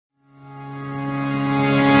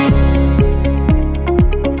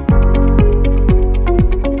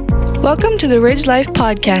Welcome to the Ridge Life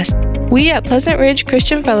Podcast. We at Pleasant Ridge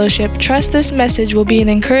Christian Fellowship trust this message will be an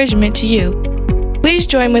encouragement to you. Please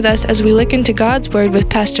join with us as we look into God's Word with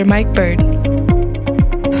Pastor Mike Bird.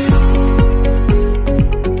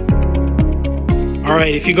 All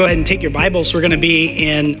right, if you go ahead and take your Bibles, we're going to be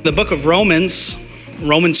in the book of Romans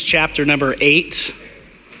chapter number 8.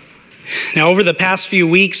 Now, over the past few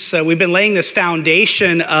weeks, we've been laying this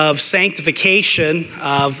foundation of sanctification,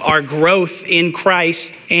 of our growth in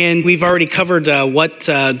Christ. And we've already covered what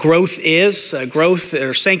growth is. Growth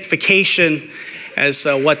or sanctification, as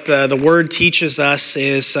what the Word teaches us,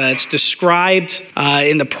 is it's described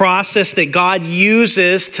in the process that God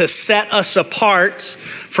uses to set us apart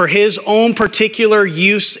for His own particular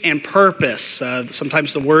use and purpose.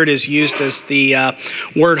 Sometimes the word is used as the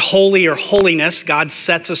word holy or holiness. God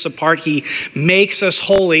sets us apart. He makes us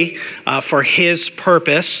holy for His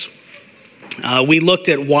purpose. We looked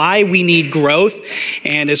at why we need growth,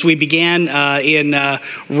 and as we began in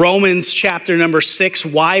Romans chapter number 6,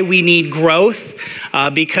 why we need growth,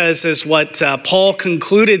 because as what Paul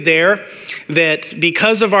concluded there, that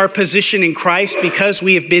because of our position in Christ, because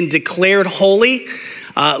we have been declared holy,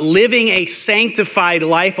 living a sanctified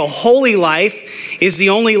life, a holy life, is the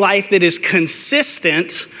only life that is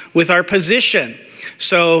consistent with our position.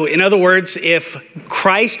 So, in other words, if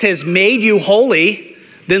Christ has made you holy,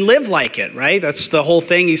 then live like it, right? That's the whole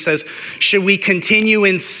thing. He says, should we continue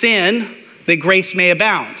in sin that grace may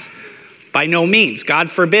abound? By no means. God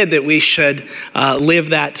forbid that we should live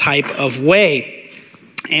that type of way.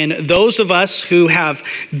 And those of us who have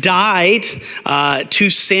died to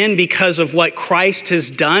sin because of what Christ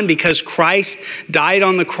has done, because Christ died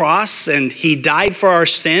on the cross and He died for our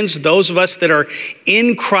sins, those of us that are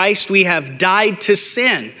in Christ, we have died to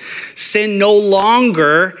sin. Sin no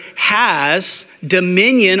longer has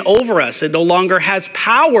dominion over us. It no longer has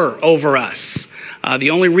power over us.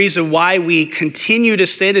 The only reason why we continue to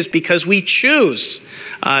sin is because we choose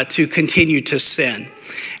to continue to sin.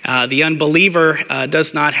 The unbeliever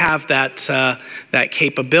does not have that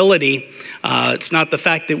capability. It's not the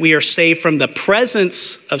fact that we are saved from the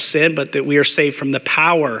presence of sin, but that we are saved from the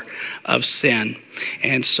power of sin.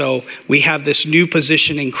 And so we have this new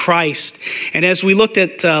position in Christ. And as we looked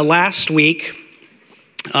at last week,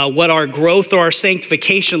 what our growth or our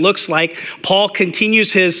sanctification looks like, Paul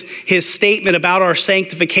continues his statement about our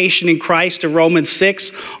sanctification in Christ of Romans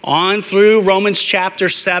 6 on through Romans chapter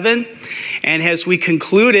 7. And as we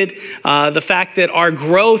concluded, the fact that our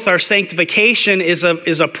growth, our sanctification is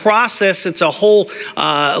a process. It's a whole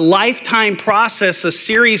lifetime process, a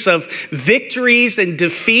series of victories and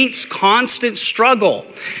defeats, constant struggle.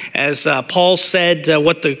 As Paul said,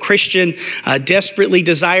 what the Christian desperately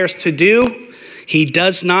desires to do, he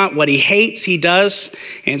does not. What he hates, he does.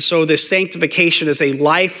 And so this sanctification is a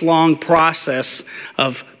lifelong process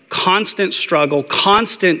of constant struggle,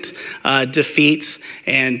 constant defeats,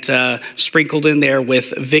 and sprinkled in there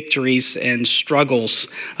with victories and struggles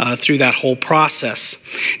through that whole process.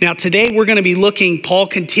 Now today we're going to be looking, Paul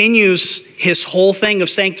continues his whole thing of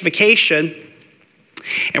sanctification,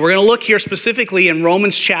 and we're going to look here specifically in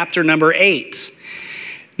Romans chapter number 8.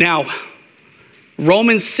 Now,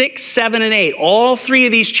 Romans 6, 7, and 8, all three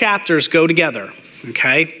of these chapters go together,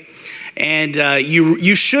 okay? And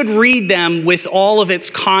you should read them with all of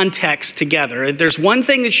its context together. If there's one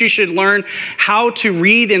thing that you should learn how to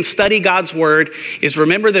read and study God's Word is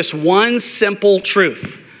remember this one simple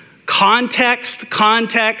truth. Context,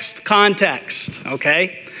 context, context,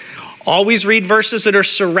 okay? Always read verses that are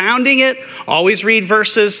surrounding it. Always read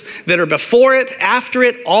verses that are before it, after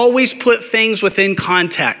it. Always put things within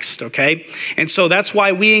context, okay? And so that's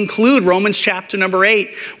why we include Romans chapter number 8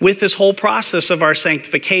 with this whole process of our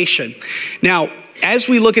sanctification. Now, as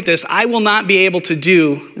we look at this, I will not be able to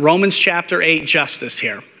do Romans chapter 8 justice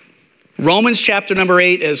here. Romans chapter number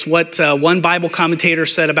 8 is what one Bible commentator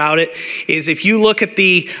said about it, is if you look at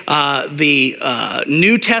the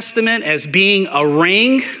New Testament as being a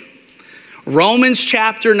ring, Romans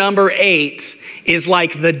chapter number 8 is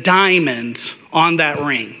like the diamond on that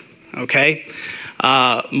ring, okay?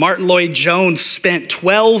 Martin Lloyd-Jones spent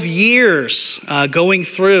 12 years going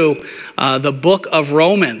through the book of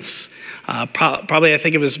Romans. Probably, I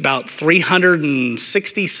think it was about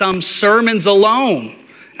 360 some sermons alone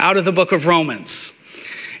out of the book of Romans.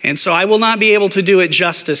 And so I will not be able to do it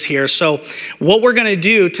justice here. So what we're going to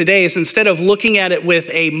do today is instead of looking at it with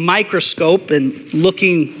a microscope and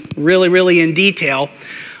looking really, really in detail,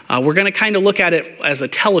 we're going to kind of look at it as a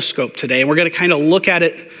telescope today. And we're going to kind of look at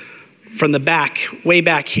it from the back, way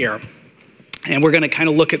back here. And we're going to kind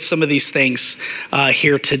of look at some of these things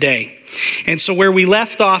here today. And so where we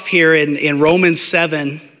left off here in Romans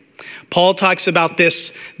 7, Paul talks about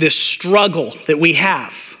this struggle that we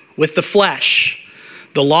have with the flesh.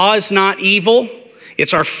 The law is not evil.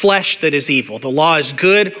 It's our flesh that is evil. The law is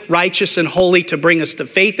good, righteous, and holy to bring us to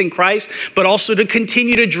faith in Christ, but also to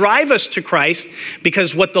continue to drive us to Christ,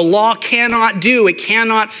 because what the law cannot do, it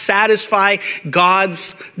cannot satisfy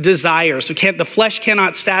God's desires. The flesh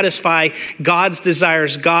cannot satisfy God's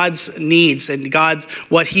desires, God's needs, and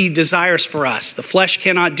what he desires for us. The flesh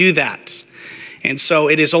cannot do that. And so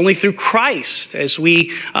it is only through Christ, as we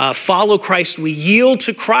follow Christ, we yield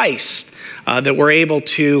to Christ, that we're able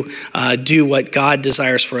to do what God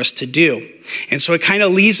desires for us to do. And so it kind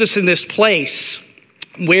of leaves us in this place.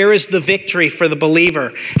 Where is the victory for the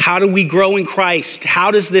believer? How do we grow in Christ? How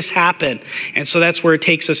does this happen? And so that's where it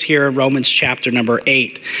takes us here in Romans chapter number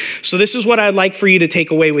 8. So this is what I'd like for you to take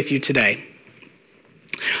away with you today.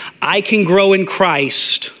 I can grow in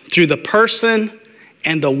Christ through the person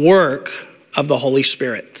and the work of the Holy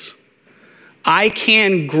Spirit. I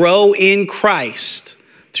can grow in Christ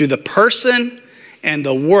through the person and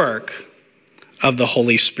the work of the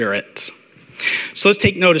Holy Spirit. So let's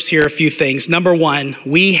take notice here, a few things. Number one,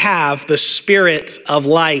 we have the Spirit of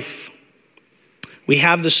life. We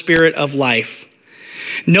have the Spirit of life.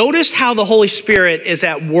 Notice how the Holy Spirit is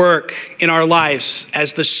at work in our lives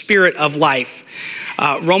as the Spirit of life.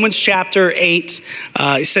 Romans chapter 8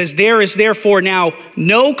 it says, there is therefore now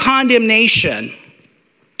no condemnation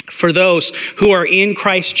for those who are in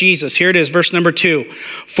Christ Jesus. Here it is, verse number 2.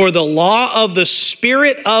 For the law of the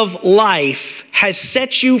Spirit of life has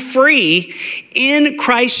set you free in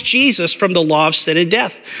Christ Jesus from the law of sin and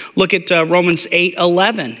death. Look at Romans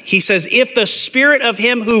 8:11. He says, if the Spirit of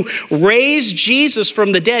him who raised Jesus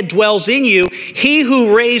from the dead dwells in you, he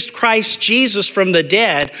who raised Christ Jesus from the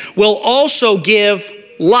dead will also give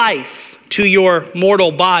life to your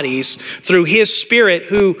mortal bodies through his Spirit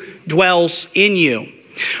who dwells in you.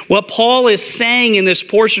 What Paul is saying in this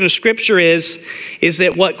portion of Scripture is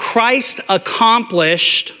that what Christ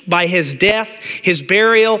accomplished by his death, his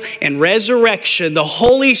burial, and resurrection, the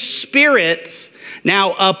Holy Spirit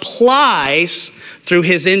now applies through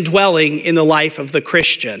his indwelling in the life of the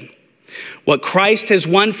Christian. What Christ has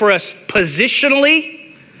won for us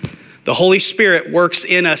positionally, the Holy Spirit works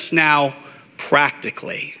in us now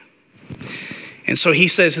practically. And so he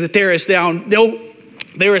says that there is now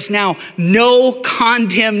no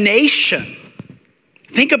condemnation.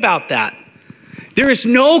 Think about that. There is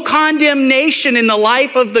no condemnation in the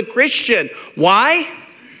life of the Christian. Why?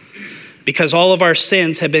 Because all of our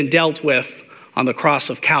sins have been dealt with on the cross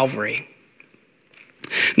of Calvary.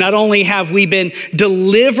 Not only have we been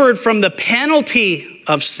delivered from the penalty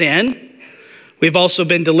of sin, we've also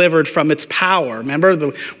been delivered from its power.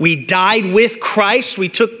 Remember, we died with Christ. We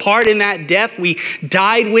took part in that death. We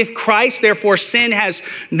died with Christ. Therefore, sin has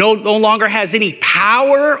no longer has any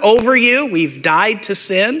power over you. We've died to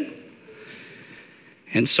sin.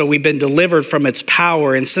 And so we've been delivered from its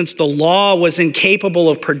power. And since the law was incapable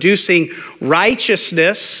of producing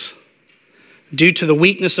righteousness due to the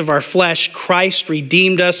weakness of our flesh, Christ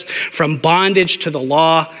redeemed us from bondage to the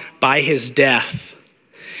law by his death.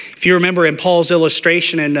 If you remember in Paul's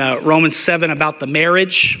illustration in Romans 7 about the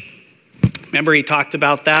marriage, remember he talked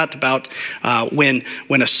about that, about when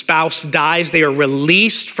a spouse dies, they are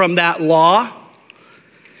released from that law.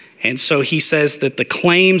 And so he says that the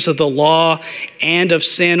claims of the law and of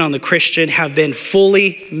sin on the Christian have been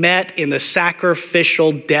fully met in the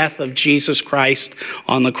sacrificial death of Jesus Christ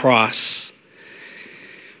on the cross.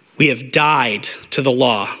 We have died to the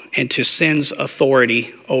law and to sin's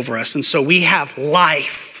authority over us. And so we have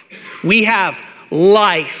life. We have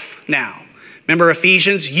life now. Remember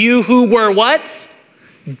Ephesians? You who were what?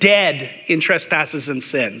 Dead in trespasses and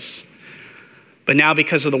sins. But now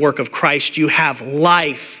because of the work of Christ, you have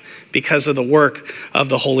life because of the work of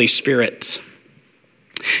the Holy Spirit.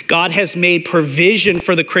 God has made provision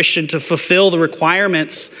for the Christian to fulfill the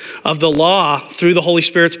requirements of the law through the Holy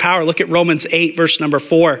Spirit's power. Look at Romans 8, verse number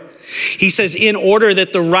 4. He says, in order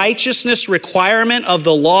that the righteousness requirement of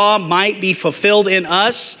the law might be fulfilled in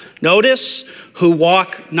us, notice, who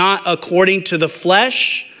walk not according to the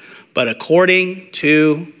flesh, but according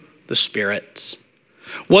to the Spirit.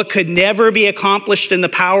 What could never be accomplished in the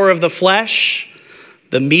power of the flesh,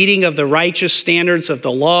 the meeting of the righteous standards of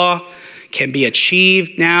the law, can be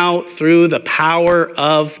achieved now through the power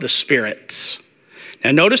of the Spirit.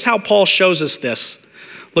 Now notice how Paul shows us this.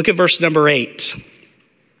 Look at verse number 8.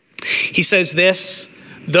 He says this,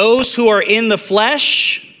 those who are in the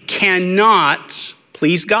flesh cannot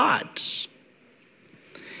please God.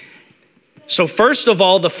 So first of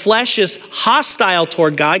all, the flesh is hostile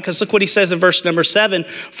toward God, because look what he says in verse number 7.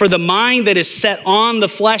 For the mind that is set on the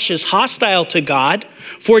flesh is hostile to God,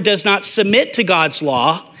 for it does not submit to God's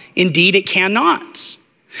law. Indeed, it cannot.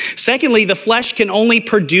 Secondly, the flesh can only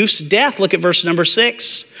produce death. Look at verse number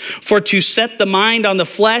 6. For to set the mind on the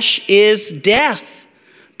flesh is death,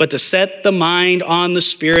 but to set the mind on the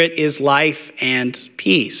Spirit is life and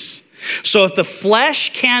peace. So if the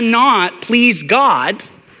flesh cannot please God,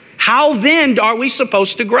 how then are we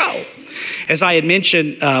supposed to grow? As I had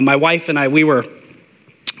mentioned, my wife and I, we were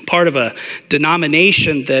part of a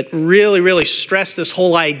denomination that really stressed this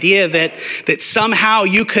whole idea that somehow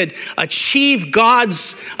you could achieve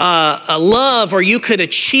God's love, or you could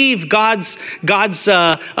achieve God's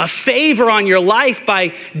favor on your life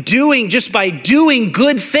by doing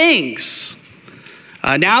good things.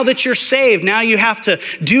 Now that you're saved, now you have to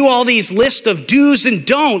do all these lists of do's and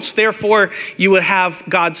don'ts. Therefore, you would have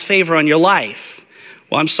God's favor on your life.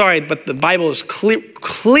 Well, I'm sorry, but the Bible is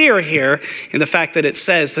clear here in the fact that it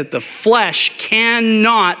says that the flesh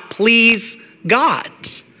cannot please God.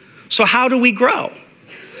 So how do we grow?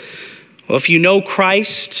 Well, if you know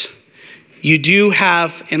Christ, you do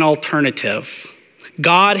have an alternative.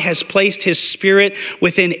 God has placed his Spirit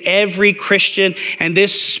within every Christian, and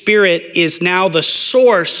this Spirit is now the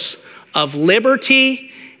source of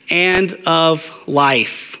liberty and of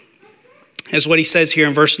life. As what he says here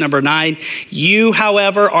in verse number 9, you,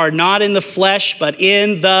 however, are not in the flesh, but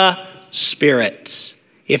in the Spirit,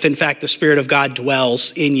 if in fact the Spirit of God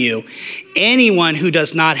dwells in you. Anyone who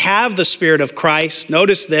does not have the Spirit of Christ,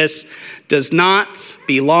 notice this, does not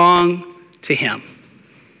belong to him.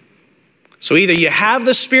 So either you have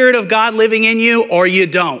the Spirit of God living in you or you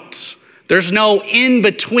don't. There's no in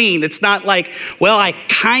between. It's not like, well, I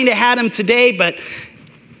kind of had him today, but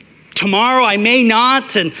tomorrow I may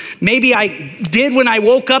not, and maybe I did when I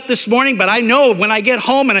woke up this morning, but I know when I get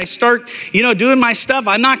home and I start, doing my stuff,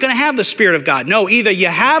 I'm not going to have the Spirit of God. No, either you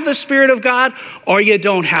have the Spirit of God or you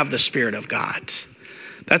don't have the Spirit of God.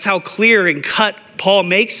 That's how clear and cut Paul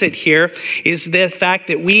makes it here, is the fact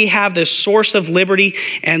that we have this source of liberty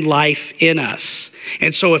and life in us.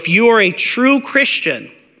 And so if you are a true Christian,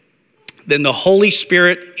 then the Holy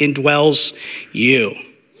Spirit indwells you.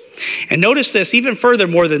 And notice this, even further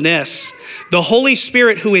more than this, the Holy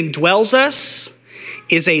Spirit who indwells us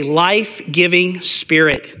is a life-giving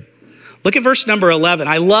Spirit. Look at verse number 11.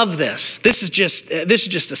 I love this. This is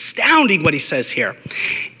just astounding what he says here.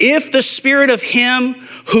 If the Spirit of him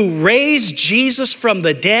who raised Jesus from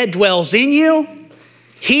the dead dwells in you,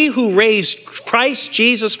 he who raised Christ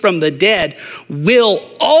Jesus from the dead will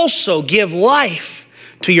also give life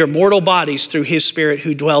to your mortal bodies through his Spirit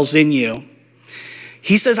who dwells in you.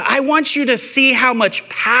 He says, I want you to see how much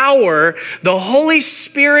power the Holy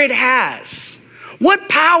Spirit has. What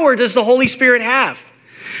power does the Holy Spirit have?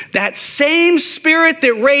 That same Spirit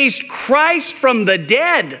that raised Christ from the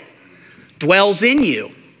dead dwells in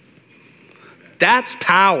you. That's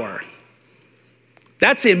power.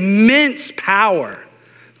 That's immense power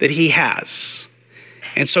that he has.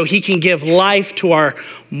 And so he can give life to our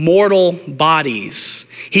mortal bodies.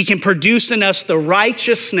 He can produce in us the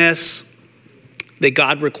righteousness that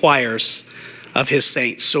God requires of his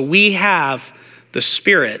saints. So we have the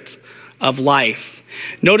Spirit of life.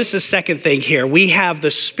 Notice the second thing here. We have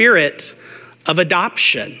the Spirit of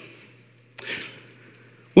adoption.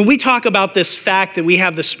 When we talk about this fact that we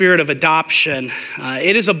have the Spirit of adoption,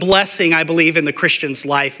 it is a blessing, I believe, in the Christian's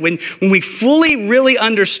life. When we fully really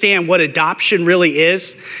understand what adoption really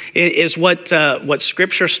is what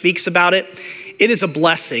Scripture speaks about it, it is a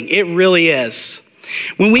blessing. It really is.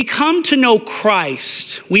 When we come to know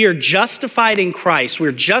Christ, we are justified in Christ.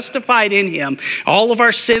 We're justified in him. All of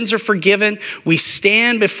our sins are forgiven. We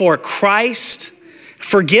stand before Christ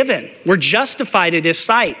forgiven. We're justified at his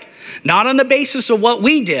sight, not on the basis of what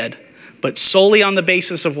we did, but solely on the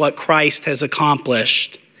basis of what Christ has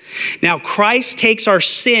accomplished. Now, Christ takes our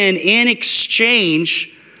sin in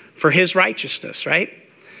exchange for his righteousness, right?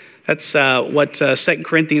 That's what 2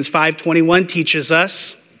 Corinthians 5:21 teaches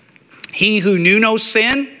us. He who knew no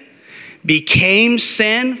sin became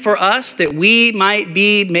sin for us, that we might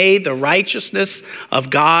be made the righteousness of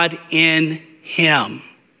God in him.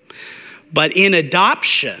 But in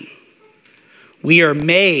adoption, we are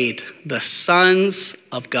made the sons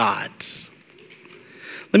of God.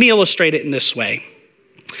 Let me illustrate it in this way.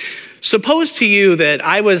 Suppose to you that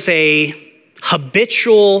I was a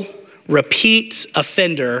habitual, repeat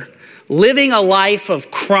offender, living a life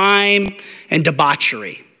of crime and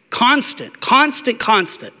debauchery. Constant.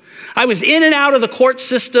 I was in and out of the court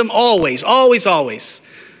system always.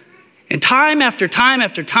 And time after time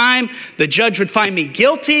after time, the judge would find me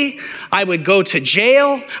guilty. I would go to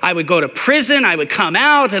jail. I would go to prison. I would come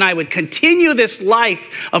out, and I would continue this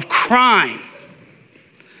life of crime.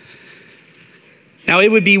 Now,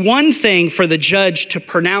 it would be one thing for the judge to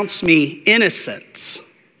pronounce me innocent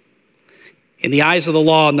in the eyes of the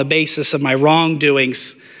law on the basis of my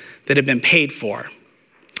wrongdoings that have been paid for.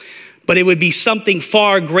 But it would be something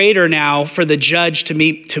far greater now for the judge to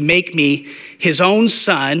make me his own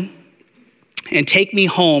son and take me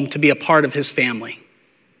home to be a part of his family.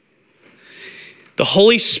 The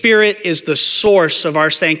Holy Spirit is the source of our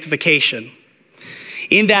sanctification,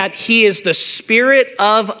 in that he is the spirit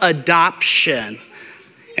of adoption.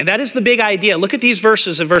 And that is the big idea. Look at these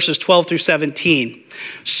verses in verses 12 through 17.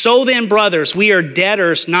 So then, brothers, we are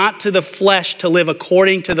debtors not to the flesh to live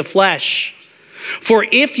according to the flesh. For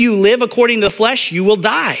if you live according to the flesh, you will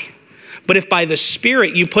die. But if by the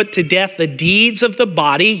Spirit you put to death the deeds of the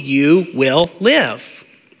body, you will live.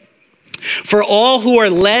 For all who are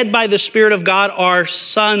led by the Spirit of God are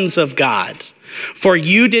sons of God. For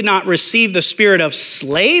you did not receive the spirit of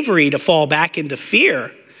slavery to fall back into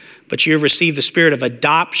fear, but you have received the spirit of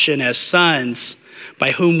adoption as sons,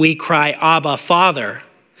 by whom we cry, Abba, Father.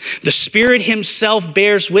 The Spirit himself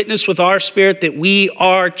bears witness with our spirit that we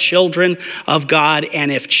are children of God.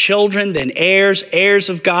 And if children, then heirs, heirs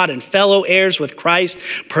of God and fellow heirs with Christ,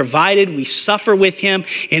 provided we suffer with him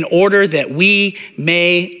in order that we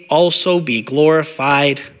may also be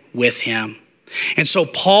glorified with him. And so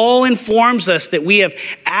Paul informs us that we have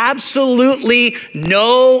absolutely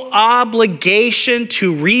no obligation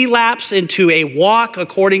to relapse into a walk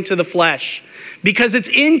according to the flesh, because it's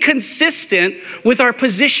inconsistent with our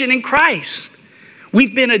position in Christ.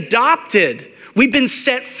 We've been adopted. We've been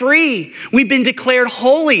set free. We've been declared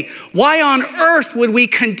holy. Why on earth would we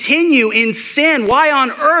continue in sin? Why on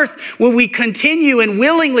earth would we continue and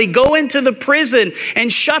willingly go into the prison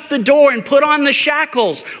and shut the door and put on the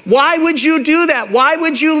shackles? Why would you do that? Why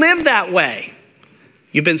would you live that way?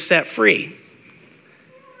 You've been set free.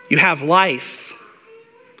 You have life.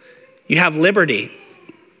 You have liberty.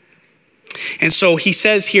 And so he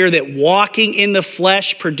says here that walking in the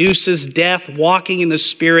flesh produces death. Walking in the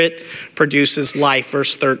Spirit produces life.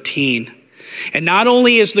 Verse 13. And not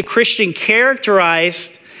only is the Christian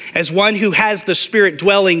characterized as one who has the Spirit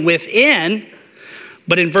dwelling within,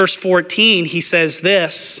 but in verse 14, he says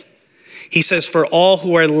this. He says, for all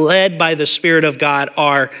who are led by the Spirit of God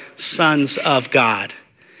are sons of God.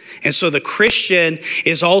 And so the Christian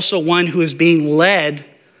is also one who is being led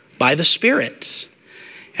by the Spirit.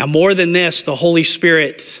 Now, more than this, the Holy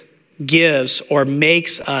Spirit gives or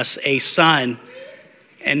makes us a son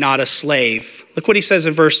and not a slave. Look what he says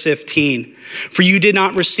in verse 15. For you did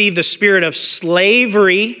not receive the spirit of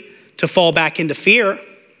slavery to fall back into fear,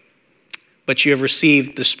 but you have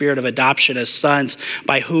received the spirit of adoption as sons,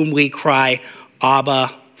 by whom we cry,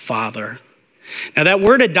 Abba, Father. Now, that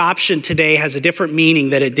word adoption today has a different meaning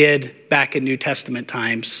than it did back in New Testament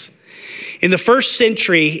times. In the first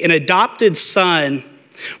century, an adopted son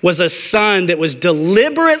was a son that was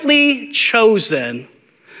deliberately chosen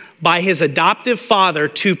by his adoptive father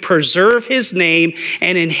to preserve his name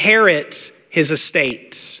and inherit his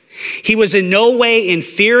estate. He was in no way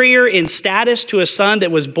inferior in status to a son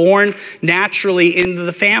that was born naturally into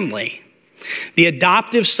the family. The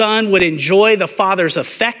adoptive son would enjoy the father's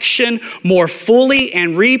affection more fully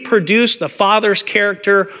and reproduce the father's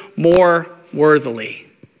character more worthily.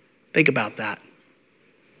 Think about that.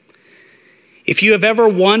 If you have ever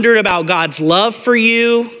wondered about God's love for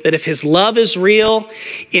you, that if his love is real,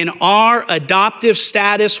 in our adoptive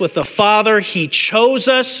status with the Father, he chose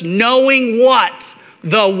us knowing what?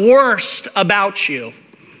 The worst about you.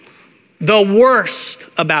 The worst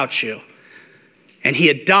about you. And he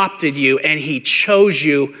adopted you and he chose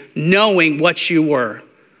you knowing what you were,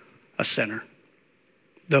 a sinner.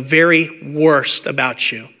 The very worst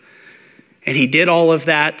about you. And he did all of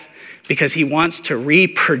that because he wants to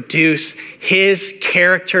reproduce his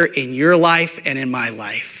character in your life and in my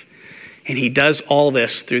life. And he does all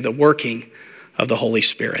this through the working of the Holy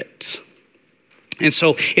Spirit. And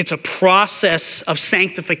so it's a process of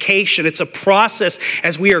sanctification. It's a process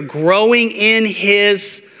as we are growing in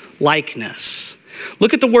his likeness.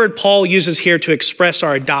 Look at the word Paul uses here to express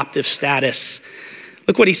our adoptive status.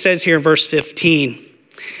 Look what he says here in verse 15.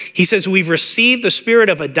 He says, we've received the spirit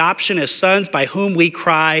of adoption as sons, by whom we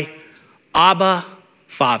cry, Abba,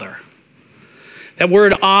 Father. That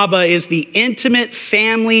word Abba is the intimate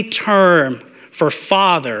family term for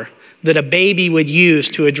father that a baby would use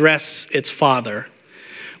to address its father.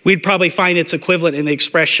 We'd probably find its equivalent in the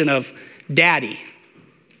expression of daddy.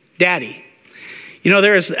 Daddy. You know,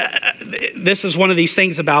 this is one of these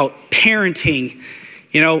things about parenting.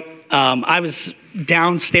 You know, I was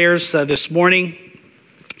downstairs this morning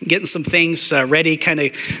getting some things ready, kind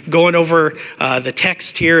of going over the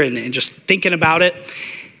text here and just thinking about it.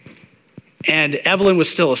 And Evelyn was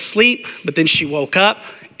still asleep, but then she woke up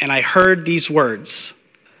and I heard these words,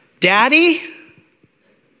 "Daddy?"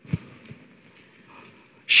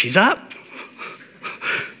 She's up.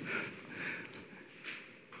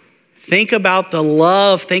 Think about the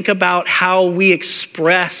love. Think about how we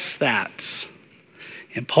express that.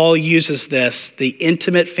 And Paul uses this, the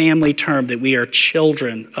intimate family term, that we are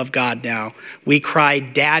children of God now. We cry,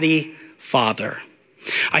 "Daddy, Father."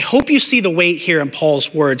 I hope you see the weight here in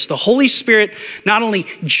Paul's words. The Holy Spirit not only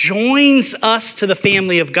joins us to the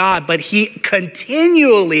family of God, but he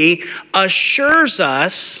continually assures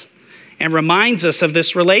us and reminds us of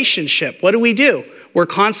this relationship. What do? We're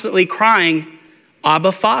constantly crying,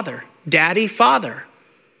 "Abba, Father." Daddy, Father.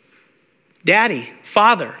 Daddy,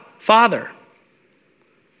 Father, Father.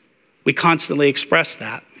 We constantly express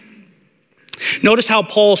that. Notice how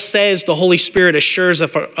Paul says the Holy Spirit assures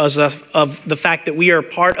us of the fact that we are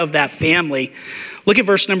part of that family. Look at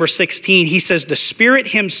verse number 16. He says, "The Spirit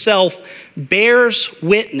himself bears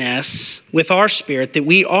witness with our spirit that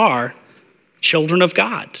we are children of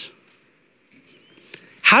God."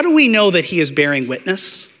 How do we know that he is bearing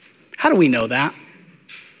witness? How do we know that?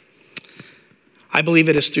 I believe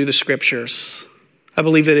it is through the scriptures. I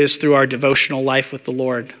believe it is through our devotional life with the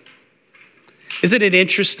Lord. Isn't it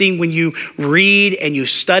interesting when you read and you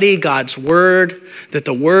study God's word, that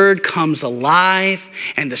the word comes alive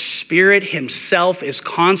and the Spirit himself is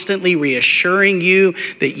constantly reassuring you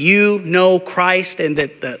that you know Christ and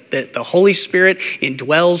that the Holy Spirit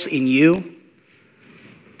indwells in you?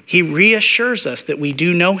 He reassures us that we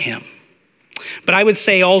do know him. But I would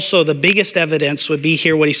say also the biggest evidence would be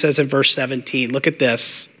here what he says in verse 17. Look at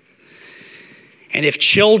this. "And if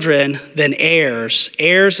children, then heirs,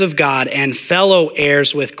 heirs of God and fellow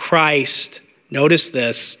heirs with Christ." Notice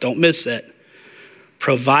this, don't miss it.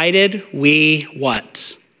 "Provided we"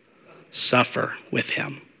 what? "Suffer with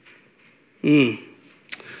him."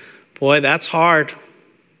 Boy, that's hard.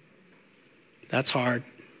 That's hard.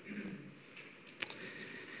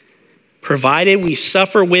 "Provided we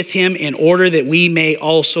suffer with him in order that we may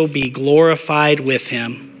also be glorified with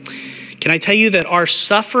him." Can I tell you that our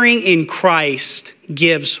suffering in Christ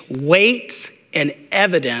gives weight and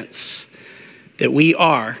evidence that we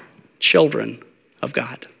are children of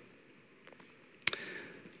God?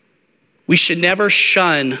 We should never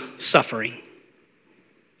shun suffering,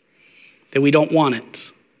 that we don't want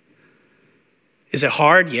it. Is it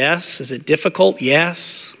hard? Yes. Is it difficult?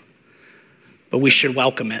 Yes. But we should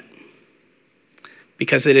welcome it,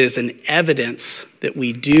 because it is an evidence that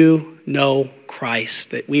we do know Christ,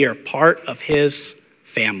 that we are part of his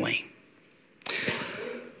family.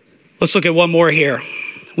 Let's look at one more here.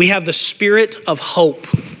 We have the spirit of hope.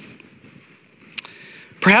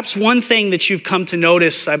 Perhaps one thing that you've come to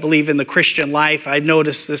notice, I believe, in the Christian life, I've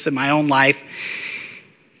noticed this in my own life,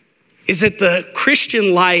 is that the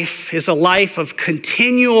Christian life is a life of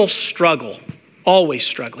continual struggle, always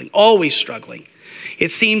struggling, always struggling. It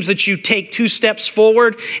seems that you take 2 steps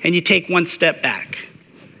forward and you take 1 step back.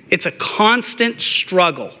 It's a constant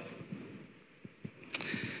struggle.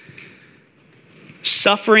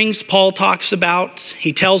 Sufferings, Paul talks about,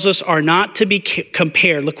 he tells us, are not to be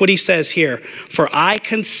compared. Look what he says here. "For I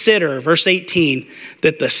consider," verse 18,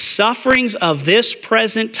 "that the sufferings of this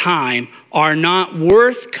present time are not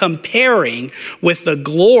worth comparing with the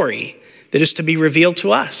glory that is to be revealed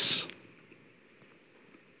to us."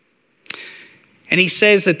 And he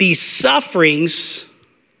says that these sufferings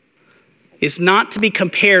is not to be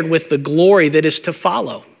compared with the glory that is to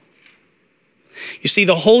follow. You see,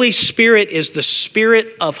 the Holy Spirit is the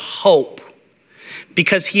spirit of hope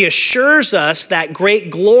because he assures us that great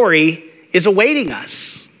glory is awaiting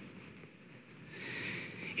us.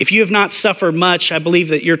 If you have not suffered much, I believe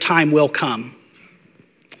that your time will come.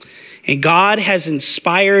 And God has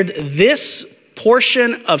inspired this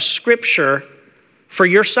portion of Scripture for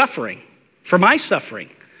your suffering, for my suffering,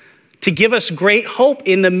 to give us great hope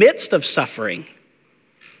in the midst of suffering.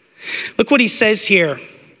 Look what he says here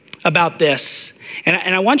about this.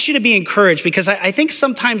 And I want you to be encouraged, because I think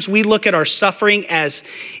sometimes we look at our suffering as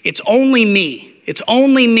it's only me. It's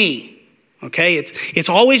only me. Okay? It's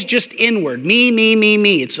always just inward. Me.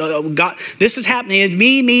 It's God. This is happening. It's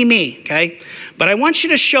me. Okay? But I want you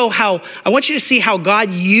to see how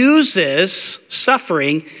God uses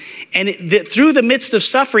suffering, and that through the midst of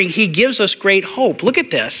suffering, he gives us great hope. Look at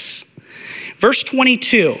this. Verse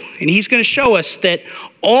 22, and he's going to show us that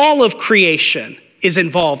all of creation is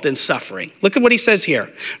involved in suffering. Look at what he says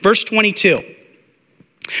here. Verse 22.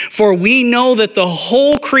 For we know that the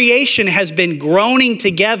whole creation has been groaning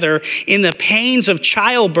together in the pains of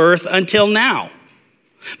childbirth until now.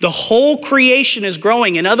 The whole creation is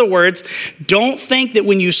growing. In other words, don't think that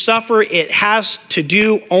when you suffer, it has to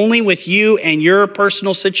do only with you and your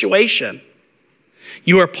personal situation.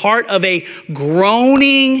 You are part of a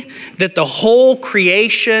groaning that the whole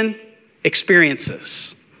creation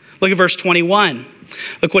experiences. Look at verse 21.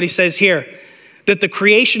 Look what he says here. That the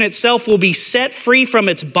creation itself will be set free from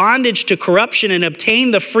its bondage to corruption and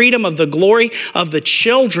obtain the freedom of the glory of the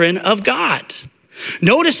children of God.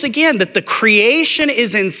 Notice again that the creation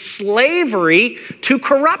is in slavery to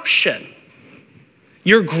corruption.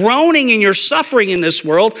 Your groaning and your suffering in this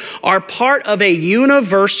world are part of a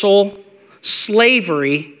universal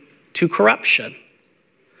slavery to corruption.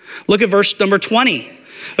 Look at verse number 20.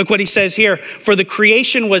 Look what he says here. For the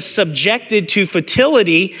creation was subjected to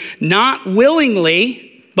futility, not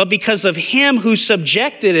willingly, but because of him who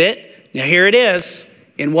subjected it. Now here it is.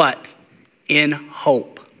 In what? In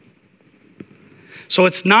hope. So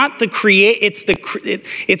it's not it's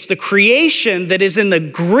the creation that is in the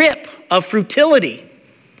grip of futility.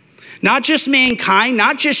 Not just mankind,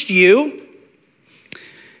 not just you.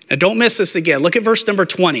 Now don't miss this again. Look at verse number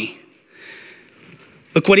 20.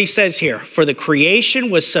 Look what he says here. For the creation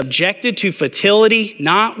was subjected to futility,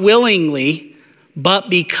 not willingly, but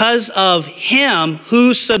because of him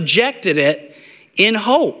who subjected it in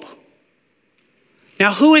hope.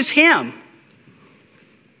 Now who is him?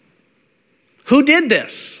 Who did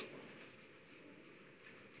this?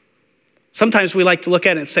 Sometimes we like to look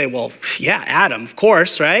at it and say, well, yeah, Adam, of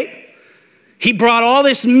course, right? He brought all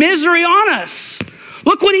this misery on us.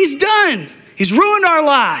 Look what he's done. He's ruined our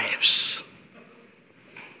lives.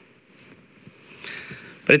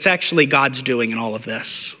 But it's actually God's doing in all of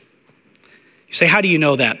this. You say, how do you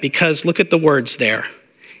know that? Because look at the words there.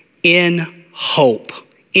 In hope.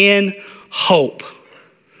 In hope.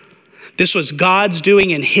 This was God's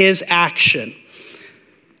doing in his action.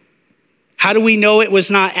 How do we know it was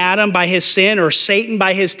not Adam by his sin or Satan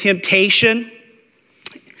by his temptation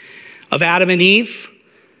of Adam and Eve?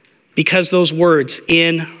 Because those words,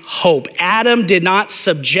 in hope. Adam did not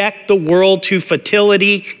subject the world to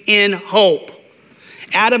futility in hope.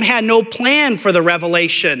 Adam had no plan for the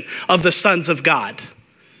revelation of the sons of God.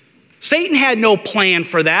 Satan had no plan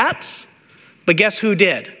for that. But guess who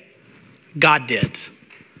did? God did.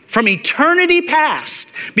 From eternity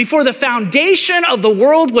past, before the foundation of the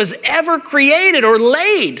world was ever created or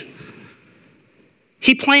laid,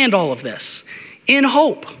 he planned all of this in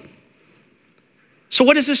hope. So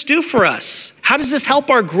what does this do for us? How does this help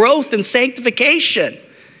our growth and sanctification?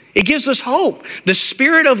 It gives us hope. The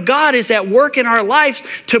Spirit of God is at work in our lives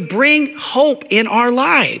to bring hope in our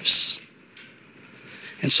lives.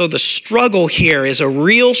 And so the struggle here is a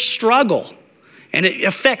real struggle, and it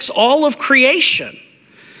affects all of creation.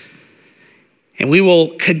 And we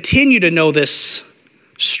will continue to know this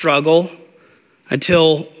struggle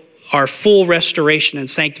until our full restoration and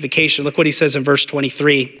sanctification. Look what he says in verse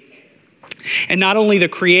 23. And not only the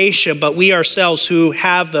creation, but we ourselves who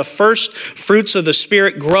have the first fruits of the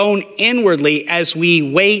Spirit groan inwardly as we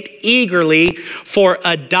wait eagerly for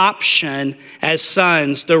adoption as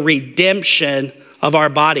sons, the redemption of our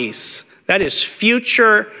bodies. That is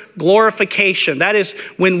future glorification. That is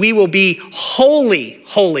when we will be holy,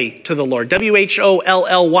 holy to the Lord.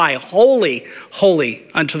 W-H-O-L-L-Y, holy, holy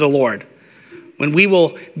unto the Lord. When we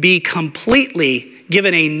will be completely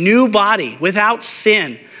given a new body without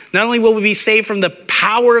sin. Not only will we be saved from the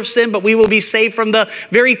power of sin, but we will be saved from the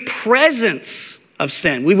very presence of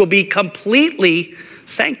sin. We will be completely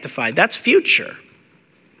sanctified. That's future.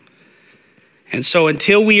 And so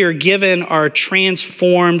until we are given our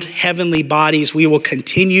transformed heavenly bodies, we will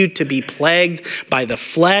continue to be plagued by the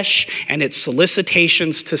flesh and its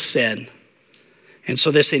solicitations to sin. And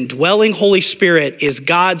so this indwelling Holy Spirit is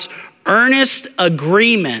God's earnest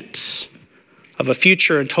agreement of a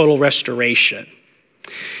future and total restoration.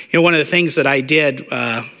 You know, one of the things that I did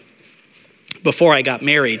before I got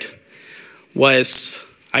married was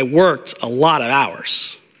I worked a lot of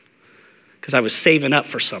hours because I was saving up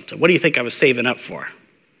for something. What do you think I was saving up for?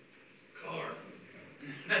 Car.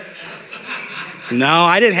 No,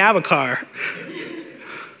 I didn't have a car.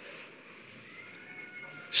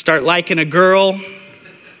 Start liking a girl.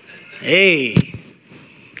 Hey,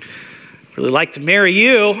 really like to marry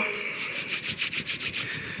you.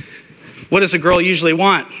 What does a girl usually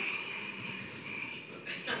want?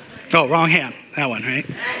 Oh, wrong hand. That one, right?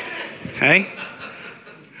 Okay.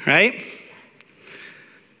 Right?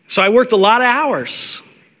 So I worked a lot of hours.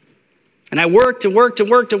 And I worked and worked and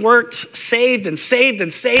worked and worked, saved and saved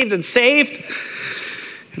and saved and saved.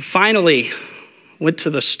 And finally went to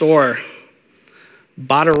the store,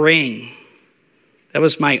 bought a ring. That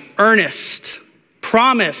was my earnest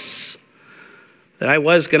promise that I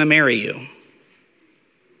was going to marry you.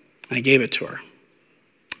 I gave it to her.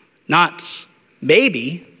 Not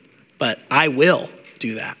maybe, but I will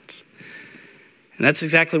do that. And that's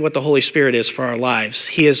exactly what the Holy Spirit is for our lives.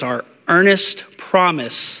 He is our earnest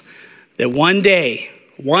promise that one day,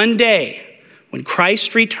 when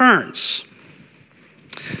Christ returns,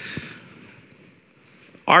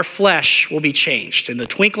 our flesh will be changed in the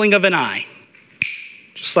twinkling of an eye,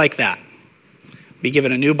 just like that. Be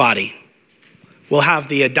given a new body. We'll have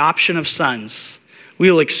the adoption of sons.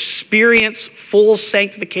 We will experience full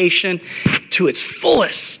sanctification to its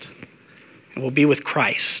fullest, and we'll be with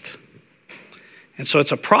Christ. And so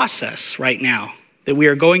it's a process right now that we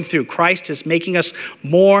are going through. Christ is making us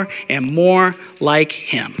more and more like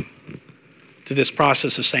him through this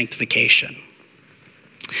process of sanctification.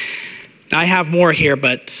 Now, I have more here,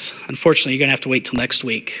 but unfortunately, you're going to have to wait till next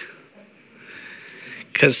week.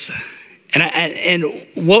 And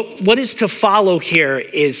what is to follow here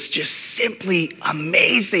is just simply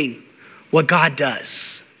amazing what God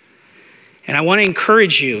does. And I want to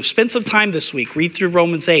encourage you, spend some time this week, read through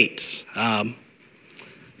Romans 8.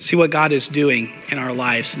 See what God is doing in our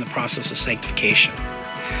lives in the process of sanctification.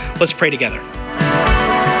 Let's pray together.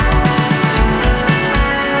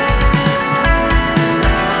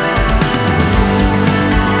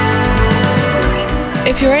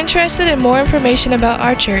 If you're interested in more information about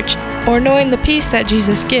our church or knowing the peace that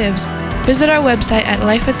Jesus gives, visit our website at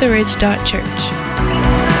lifeattheridge.church.